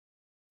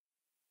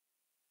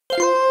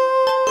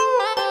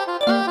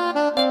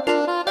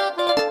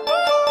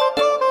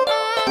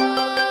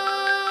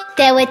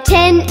There were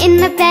 10 in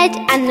the bed,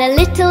 and the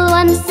little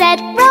one said,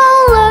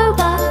 roll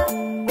over,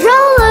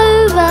 roll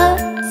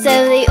over.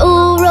 So they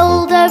all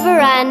rolled over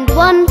and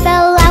one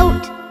fell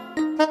out.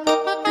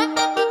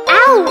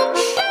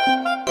 Ouch!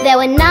 There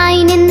were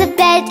 9 in the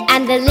bed,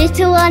 and the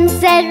little one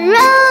said,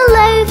 roll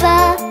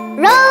over,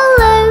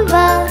 roll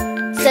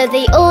over. So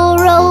they all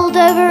rolled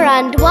over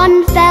and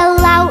one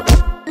fell out.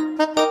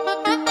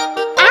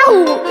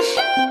 Ouch!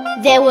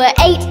 There were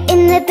 8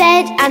 in the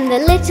bed, and the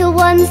little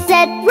one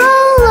said,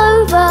 roll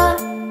over,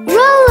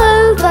 roll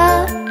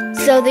over.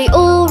 So they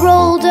all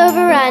rolled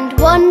over and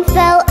one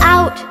fell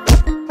out.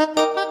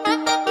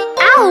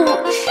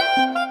 Ouch!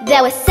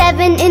 There were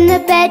 7 in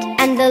the bed,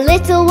 and the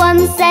little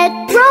one said,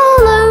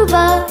 roll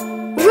over,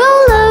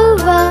 roll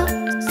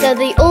over. So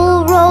they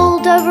all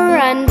rolled over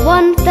and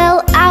one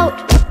fell out.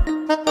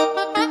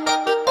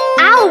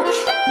 Ouch!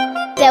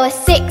 There were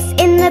 6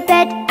 in the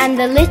bed, and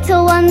the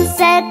little one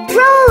said,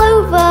 roll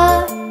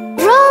over,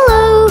 roll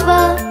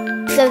over.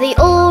 So they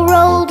all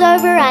rolled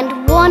over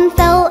and one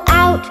fell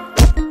out.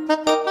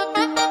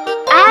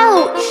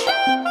 Ouch!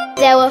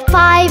 There were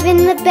 5 in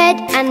the bed,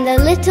 and the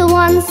little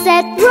one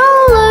said,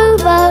 roll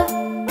over,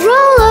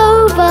 roll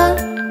over.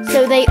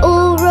 So they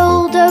all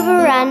rolled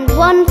over and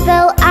one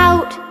fell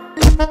out.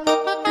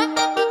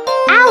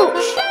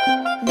 Ouch!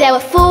 There were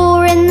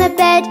 4 in the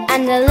bed,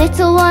 and the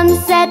little one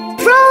said,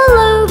 roll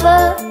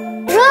over,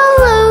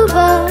 roll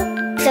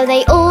over. So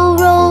they all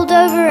rolled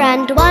over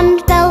and one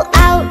fell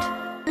out.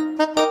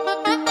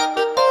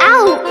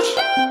 Ouch!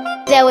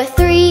 There were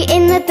 3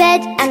 in the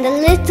bed, and the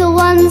little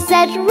one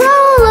said,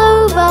 roll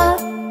over,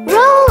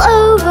 roll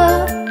over.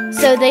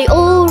 So they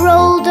all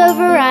rolled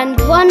over and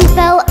one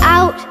fell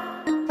out.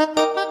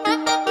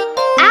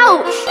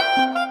 Ouch!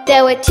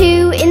 There were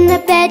 2 in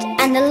the bed,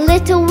 and the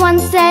little one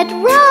said,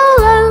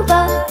 roll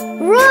over,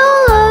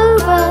 roll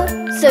over.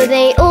 So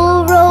they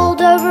all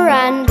rolled over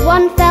and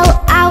one fell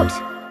out.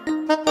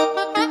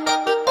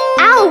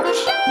 Ouch!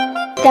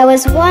 There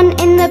was 1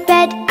 in the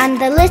bed, and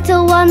the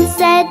little one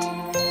said,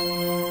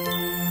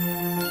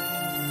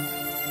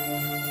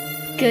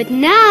 good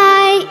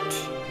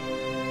night.